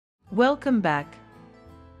Welcome back.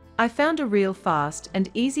 I found a real fast and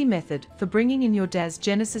easy method for bringing in your DAZ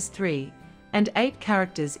Genesis 3 and 8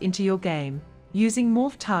 characters into your game, using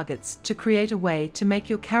morph targets to create a way to make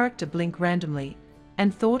your character blink randomly,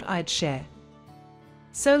 and thought I'd share.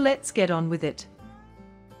 So let's get on with it.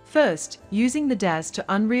 First, using the DAZ to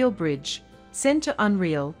Unreal Bridge, send to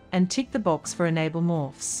Unreal and tick the box for Enable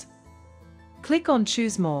Morphs. Click on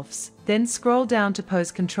Choose Morphs, then scroll down to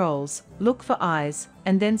Pose Controls, look for Eyes,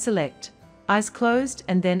 and then select Eyes Closed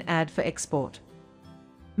and then Add for Export.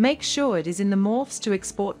 Make sure it is in the Morphs to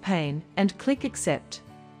Export pane and click Accept.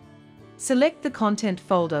 Select the content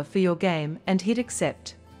folder for your game and hit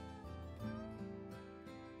Accept.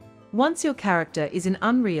 Once your character is in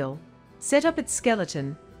Unreal, set up its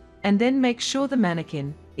skeleton, and then make sure the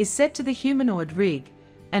mannequin is set to the humanoid rig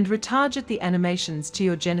and retarget the animations to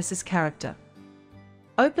your Genesis character.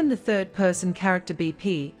 Open the third-person character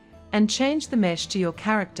BP and change the mesh to your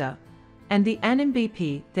character, and the anim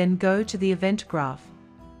BP, then go to the event graph.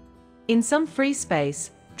 In some free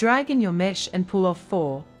space, drag in your mesh and pull off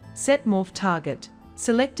 4, set morph target,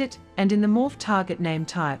 select it, and in the morph target name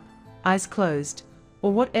type, Eyes Closed,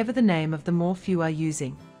 or whatever the name of the morph you are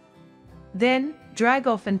using. Then, drag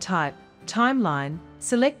off and type Timeline,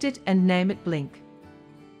 select it and name it Blink.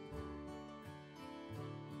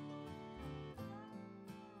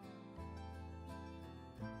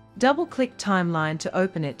 Double-click Timeline to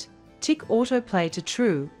open it, tick Autoplay to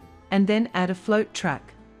True, and then add a float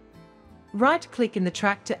track. Right-click in the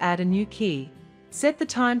track to add a new key, set the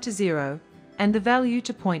time to 0, and the value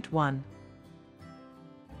to 0.1.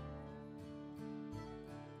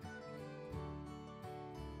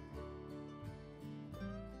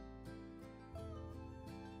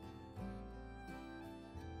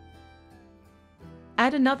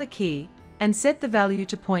 Add another key, and set the value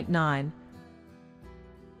to 0.9.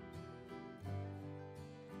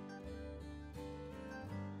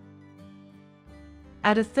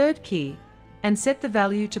 Add a third key, and set the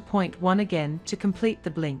value to 0.1 again to complete the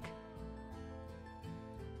blink.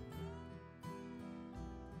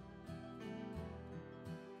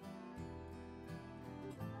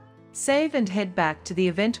 Save and head back to the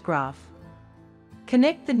event graph.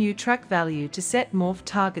 Connect the new track value to set morph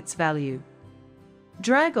target's value.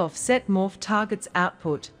 Drag off set morph target's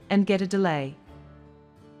output and get a delay.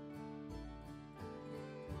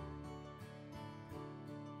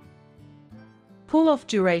 Pull off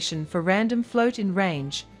duration for random float in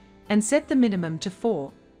range and set the minimum to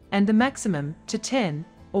 4 and the maximum to 10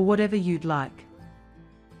 or whatever you'd like.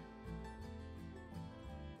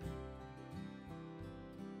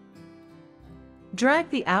 Drag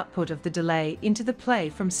the output of the delay into the play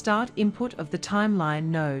from start input of the timeline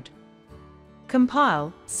node.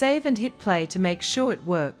 Compile, save and hit play to make sure it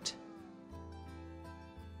worked.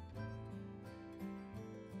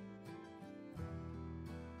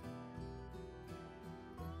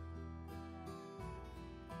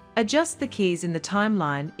 Adjust the keys in the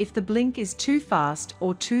timeline if the blink is too fast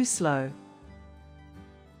or too slow.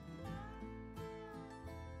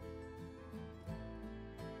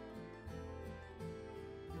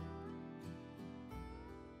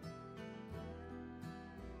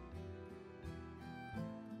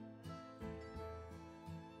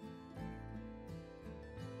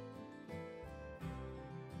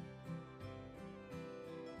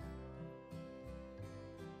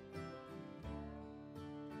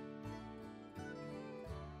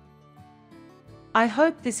 I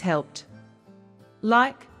hope this helped.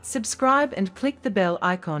 Like, subscribe and click the bell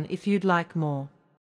icon if you'd like more.